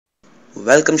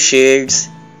Welcome shades.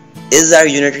 Is our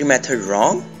unitary method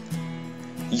wrong?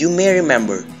 You may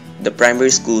remember the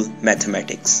primary school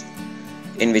mathematics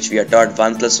in which we are taught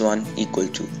 1 plus 1 equal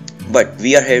 2. But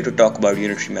we are here to talk about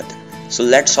unitary method. So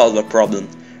let's solve a problem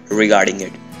regarding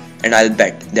it. And I'll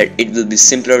bet that it will be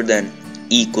simpler than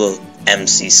equal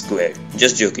mc squared.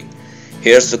 Just joking.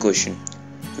 Here's the question.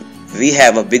 We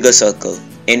have a bigger circle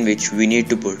in which we need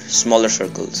to put smaller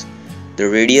circles. The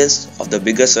radius of the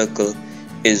bigger circle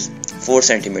is 4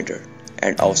 cm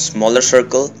and our smaller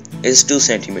circle is 2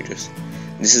 cm.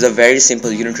 This is a very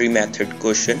simple unitary method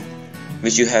question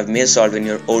which you have may solve in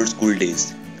your old school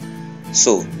days.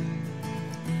 So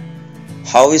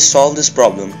how we solve this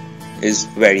problem is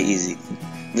very easy.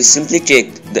 We simply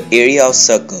take the area of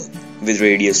circle with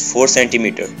radius 4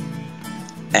 cm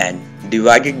and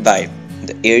divide it by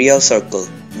the area of circle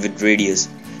with radius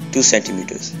 2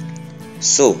 cm.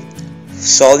 So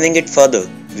solving it further,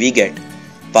 we get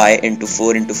pi into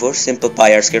 4 into 4, simple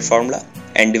pi r square formula,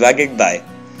 and divided by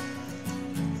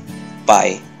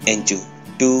pi into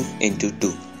 2 into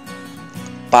 2.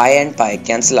 Pi and pi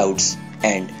cancel out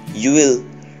and you will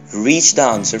reach the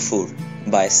answer 4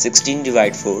 by 16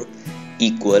 divide 4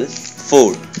 equal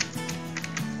 4.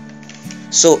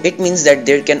 So it means that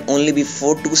there can only be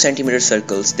 4 2 cm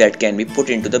circles that can be put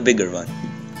into the bigger one,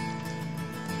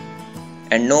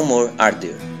 and no more are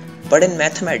there. But in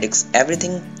mathematics,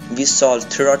 everything we solve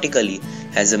theoretically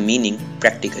has a meaning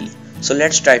practically. So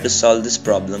let's try to solve this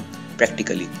problem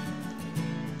practically,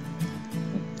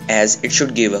 as it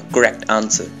should give a correct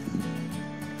answer.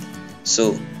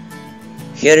 So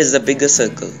here is the bigger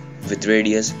circle with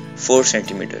radius 4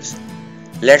 cm.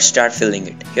 Let's start filling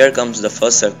it. Here comes the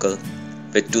first circle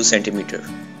with 2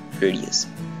 cm radius,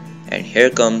 and here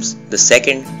comes the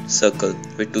second circle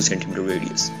with 2 cm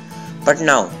radius. But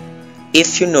now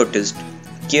if you noticed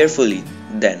carefully,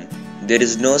 then there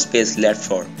is no space left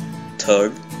for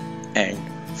third and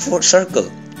fourth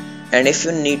circle, and if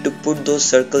you need to put those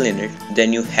circles in it,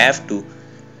 then you have to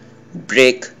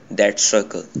break that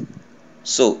circle.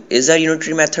 So is our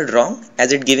unitary method wrong,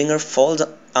 as it giving a false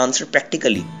answer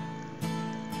practically?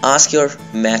 Ask your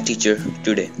math teacher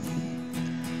today.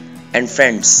 And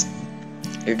friends,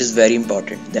 it is very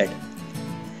important that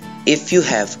if you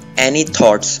have any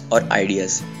thoughts or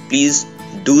ideas, please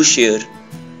do share,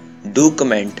 do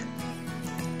comment,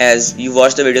 as you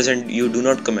watch the videos and you do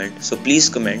not comment. So please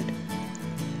comment,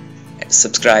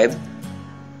 subscribe,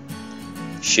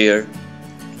 share,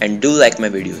 and do like my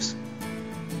videos.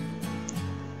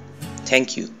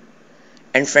 Thank you.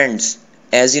 And friends,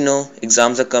 as you know,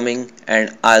 exams are coming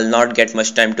and I'll not get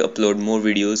much time to upload more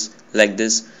videos like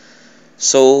this.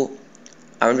 So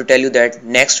I want to tell you that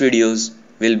next videos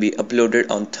will be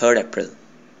uploaded on 3rd April.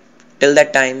 Till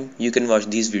that time, you can watch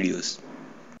these videos.